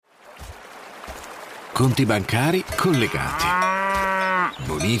conti bancari collegati,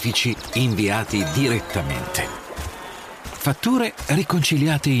 bonifici inviati direttamente, fatture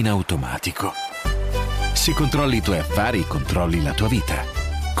riconciliate in automatico. Se controlli i tuoi affari, controlli la tua vita.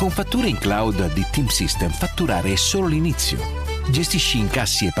 Con fatture in cloud di Team System fatturare è solo l'inizio. Gestisci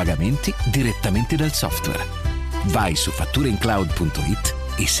incassi e pagamenti direttamente dal software. Vai su fattureincloud.it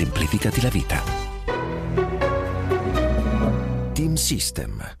e semplificati la vita. Team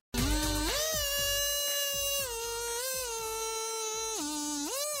System.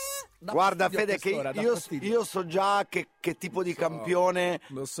 Guarda Fede, che io so già che tipo di campione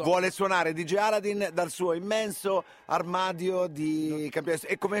vuole suonare DJ Aladdin dal suo immenso armadio di campioni.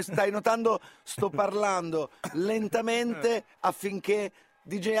 E come stai notando sto parlando lentamente affinché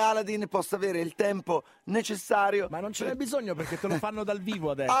DJ Aladdin possa avere il tempo necessario. Ma non ce n'è bisogno perché te lo fanno dal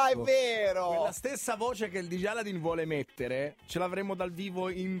vivo adesso. Ah, è vero! Quella stessa voce che il DJ Aladdin vuole mettere ce l'avremo dal vivo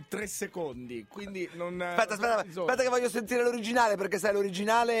in 3 secondi. Quindi non. Aspetta che voglio sentire l'originale, perché sai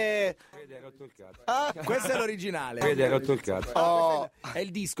l'originale. Vedi, hai rotto il cazzo. Ah? Questo è l'originale. Vedi, hai rotto il cazzo. Oh. È il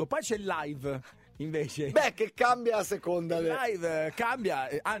disco, poi c'è il live. Invece Beh, che cambia a seconda. il live cambia,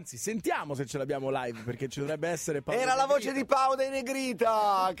 anzi sentiamo se ce l'abbiamo live perché ci dovrebbe essere Paolo. Era la voce di Pau De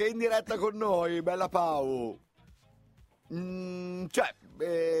Negrita che è in diretta con noi, bella Pau.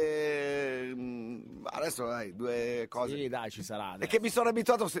 Adesso dai, 2 cose. Sì, dai, ci sarà. È che mi sono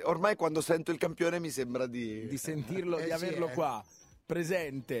abituato, ormai quando sento il campione mi sembra di sentirlo, di averlo qua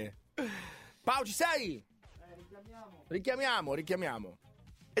presente. Pau, ci sei? Richiamiamo.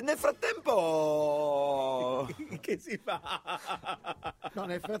 E nel frattempo Che si fa? no,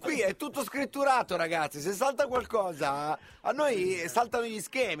 qui è tutto scritturato, ragazzi. Se salta qualcosa, a noi saltano gli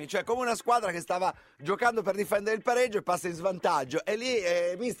schemi. Cioè, come una squadra che stava giocando per difendere il pareggio e passa in svantaggio. E lì,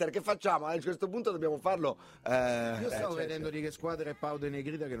 mister, che facciamo? A questo punto dobbiamo farlo. Io stavo vedendo di che squadra è Pau De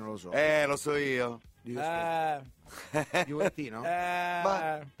Negrita, che non lo so. Lo so io. Juventino?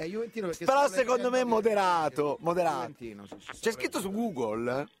 Ma è Juventino perché però stavo secondo me è leggendo moderato. Juventino, sì, C'è scritto su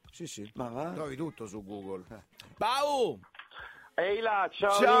Google? Sì. Ma va? Trovi tutto su Google. Pau! Ehi là,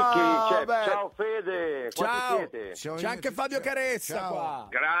 ciao Ciao, Ricky, ciao Fede, Ciao! quanti siete? C'è anche Fabio Carezza Ciao. qua.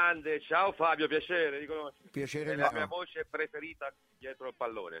 Grande, ciao Fabio, piacere di conoscerti. Piacere È la mio. mia voce preferita dietro il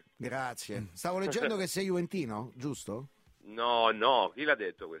pallone. Grazie. Stavo leggendo che sei Juventino, giusto? No, chi l'ha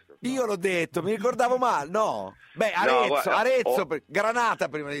detto questo? Io l'ho detto, mi ricordavo male, no? Beh, No, guarda, Arezzo, Granata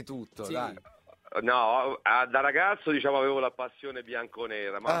prima di tutto, Sì. dai. No, da ragazzo diciamo avevo la passione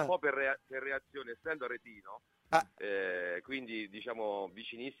bianconera, ma un po' per reazione, essendo aretino, quindi diciamo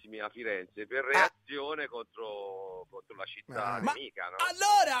vicinissimi a Firenze, per reazione contro la città nemica, no?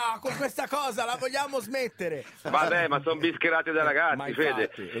 Allora, con questa cosa la vogliamo smettere. Vabbè, ma sono bischerati da Ma ragazzi,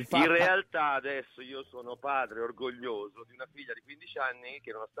 infatti, Fede. infatti. In realtà adesso io sono padre orgoglioso di una figlia di 15 anni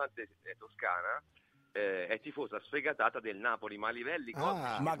che nonostante è toscana è tifosa sfegatata del Napoli, ma a livelli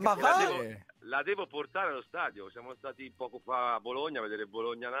cosmici. Ma La devo portare allo stadio. Siamo stati poco fa a Bologna a vedere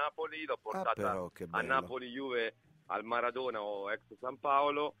Bologna-Napoli, l'ho portata però, che a bello. Napoli-Juve al Maradona o ex San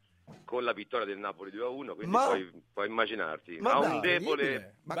Paolo con la vittoria del Napoli 2-1, quindi Ma- puoi immaginarti. Ma Ha dai, un debole,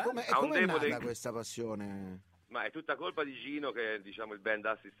 incredibile. Ma Beh, come ha un è debole- nata questa passione? ma è tutta colpa di Gino, che è diciamo il band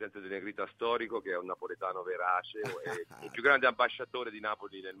assistente di Negrita storico, che è un napoletano verace, è il più grande ambasciatore di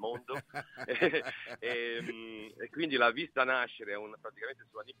Napoli nel mondo e quindi l'ha vista nascere, è praticamente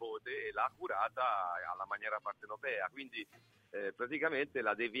sua nipote, e l'ha curata alla maniera partenopea, quindi praticamente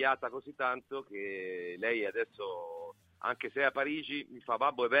l'ha deviata così tanto che lei adesso, anche se è a Parigi, mi fa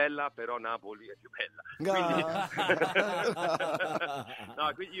babbo è bella, però Napoli è più bella.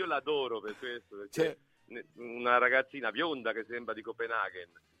 No, quindi io l'adoro per questo, perché una ragazzina bionda che sembra di Copenaghen,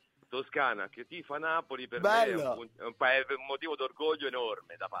 toscana, che tifa Napoli, per me è un motivo d'orgoglio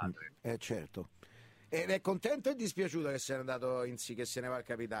enorme da padre. Certo. Ed è contento e dispiaciuta che se n'è andato che se ne va il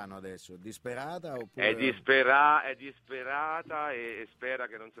capitano adesso? Disperata oppure... È disperata e spera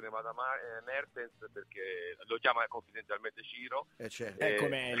che non se ne vada mai Mertens, perché lo chiama confidenzialmente Ciro. Certo.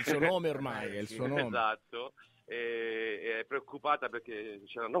 Com'è il suo nome ormai, è il suo nome. Esatto. E è preoccupata perché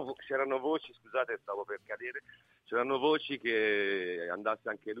c'erano voci, scusate, stavo per cadere, c'erano voci che andasse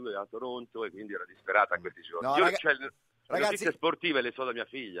anche lui a Toronto, e quindi era disperata in questi giorni. No, Le ragazzi, notizie sportive le so da mia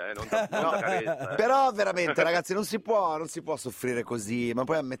figlia, non da Carezza. Però veramente, ragazzi, non si può soffrire così, ma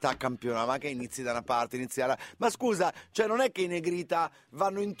poi a metà campionato, ma che inizi da una parte, ma scusa, cioè non è che i Negrita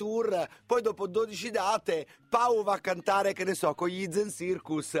vanno in tour, poi dopo 12 date Pau va a cantare, che ne so, con gli Zen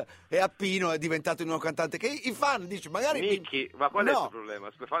Circus, e Appino è diventato il nuovo cantante, che i fan dice magari... Micchi, ma qual è il tuo problema?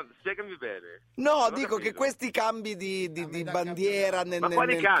 Spiegami bene. No, Non ho dico capito. che questi cambi di bandiera... Ma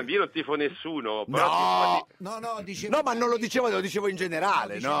quali cambi? Io non tifo nessuno. Però No, No, dicevo... no, ma non lo dicevo in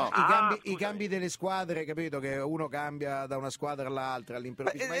generale, no? I cambi delle squadre, capito? Che uno cambia da una squadra all'altra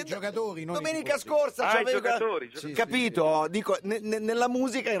all'improvviso, ma i giocatori non domenica scorsa i giocatori. Capito? Dico, nella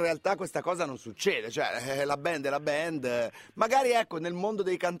musica in realtà questa cosa non succede, cioè la band è la band. Magari ecco, nel mondo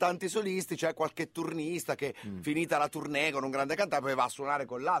dei cantanti solisti c'è qualche turnista che finita la tournée con un grande cantante poi va a suonare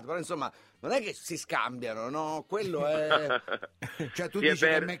con l'altro, però insomma non è che si scambiano, no? Quello è... Cioè tu dici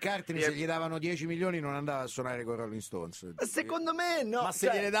che McCartney se gli davano 10 milioni non andava a suonare con Rolling Stones? Secondo me no. Ma se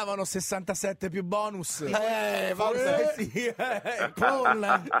gliene davano 67 più bonus? Forse sì.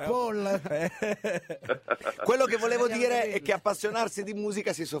 Paul. Quello che volevo dire è che appassionarsi di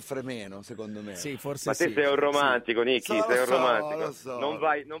musica si soffre meno, secondo me. Sì, forse ma te sì. sei un romantico, Nicky, sei un romantico. Lo so.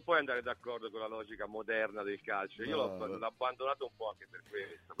 Non puoi andare d'accordo con la logica moderna del calcio. Io l'ho abbandonato un po' anche per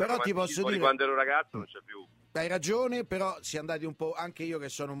questo. Però ti posso dire, quando ero ragazzo non c'è più. Hai ragione, però si è andati un po', anche io che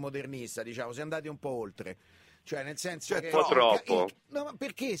sono un modernista, diciamo, si è andati un po' oltre. Cioè nel senso che... Un po' troppo. No, ma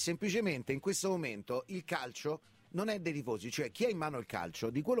perché semplicemente in questo momento il calcio non è dei tifosi, cioè chi ha in mano il calcio,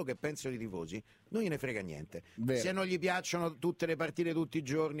 di quello che pensano i tifosi, non gliene frega niente. Vero. Se non gli piacciono tutte le partite tutti i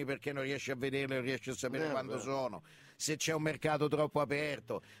giorni perché non riesci a vederle, non riesci a sapere quando sono, se c'è un mercato troppo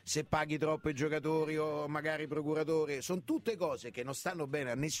aperto, se paghi troppo i giocatori o magari i procuratori, sono tutte cose che non stanno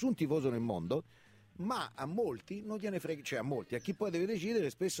bene a nessun tifoso nel mondo, ma a molti non gliene frega, cioè a chi poi deve decidere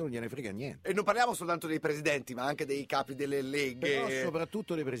spesso non gliene frega niente. E non parliamo soltanto dei presidenti, ma anche dei capi delle leghe. Però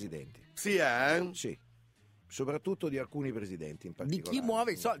soprattutto dei presidenti. Sì, Sì. Soprattutto di alcuni presidenti in Di particolare. chi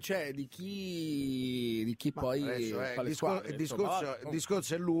muove i soldi, cioè di chi poi Adesso, fa le il squadre,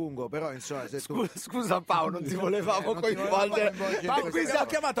 discorso è lungo, però insomma se tu... Scusa Paolo, non ti volevamo coinvolgere. Paolo, qui siamo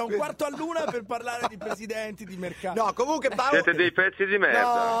chiamati a un quarto all'una per parlare di presidenti di mercato. No, comunque Paolo... Siete dei pezzi di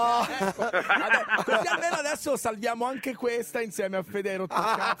merda. Così almeno adesso salviamo anche questa insieme a Fede rotto il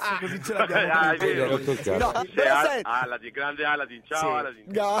cazzo, così ce l'abbiamo tutti. No, però sai... Aladdin, grande Aladdin, ciao Sì. Aladdin.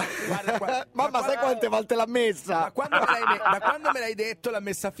 Guarda, Mamma, sai quante volte l'ha messa? Da quando me l'hai detto l'ha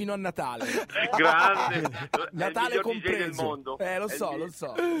messa fino a Natale. Grande. Natale è il miglior DJ compreso. del mondo. Lo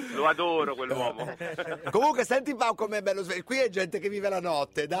so. Lo adoro quell'uomo. Comunque senti Paolo com'è bello sveglio. Qui è gente che vive la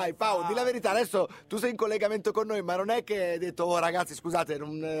notte. Dai Paolo, di la verità, adesso tu sei in collegamento con noi, ma non è che hai detto "Oh ragazzi, scusate,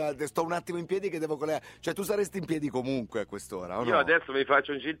 sto un attimo in piedi che devo collegare". Cioè tu saresti in piedi comunque a quest'ora, o no? Io adesso mi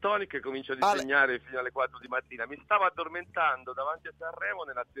faccio un gin tonic e comincio a disegnare fino alle 4 di mattina. Mi stavo addormentando davanti a Sanremo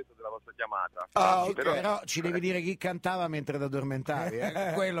nell'attesa della vostra chiamata. Ok. Però ci devi dire chi cantava mentre ti addormentavi,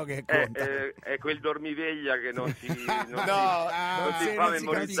 quello che conta. È quel dormiveglia che non si sì, fa non si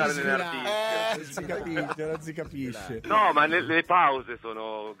memorizzare capisce, nell'artista. non si capisce. No, ma le pause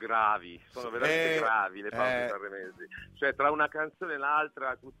sono gravi, sono veramente gravi le pause sanremesi. Cioè tra una canzone e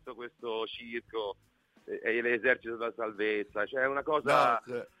l'altra tutto questo circo e l'esercito della salvezza, cioè è una cosa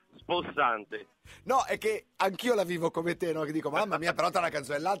spossante. No, è che anch'io la vivo come te, no? Che dico, mamma mia, però tra una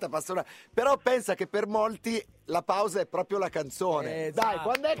canzone e l'altra passa una... Però pensa che per molti la pausa è proprio la canzone. Esatto. Dai,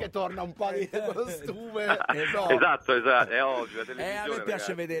 quando è che torna un po' di costume? No. Esatto, è ovvio, la televisione, A me piace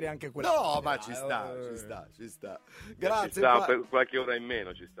ragazzi. vedere anche quella. No, ma ci sta. Grazie. Ci sta, qualche ora in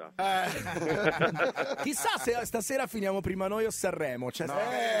meno ci sta. Chissà se stasera finiamo prima noi o Sanremo. Cioè,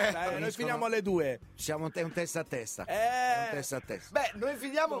 noi finiamo alle 2. È un testa a testa. È un testa a testa. Beh, noi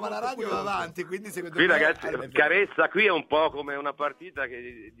finiamo, ma la radio va avanti, quindi secondo Qui me... ragazzi, Carezza qui è un po' come una partita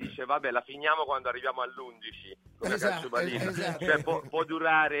che dice vabbè la finiamo quando arriviamo all'11 come calcio balilla. Cioè può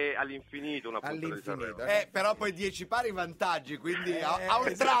durare all'infinito una puntata di Sanremo. Però poi 10 pari vantaggi, quindi a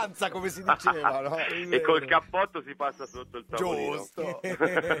oltranza come si diceva, no? E col cappotto si passa sotto il tavolino. Giusto.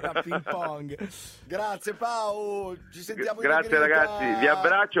 a ping pong. Grazie Paolo, ci sentiamo Grazie ragazzi, vi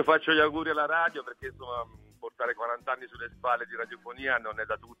abbraccio, faccio gli auguri alla radio perché insomma portare 40 anni sulle spalle di radiofonia non è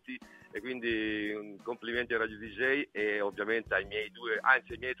da tutti e quindi complimenti a Radio DJ e ovviamente ai miei ai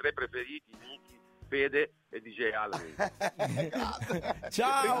miei 3 preferiti, Nicky, Fede e DJ Aladdin.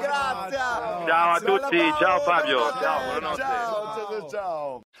 Ciao, grazie. Ciao a tutti, ciao Fabio, ciao, buonanotte.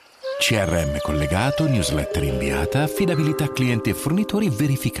 Ciao. CRM collegato, newsletter inviata, affidabilità clienti e fornitori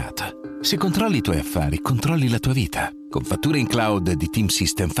verificata. Se controlli i tuoi affari, controlli la tua vita. Con fatture in cloud di Team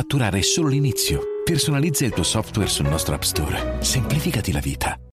System fatturare è solo l'inizio. Personalizza il tuo software sul nostro App Store. Semplificati la vita.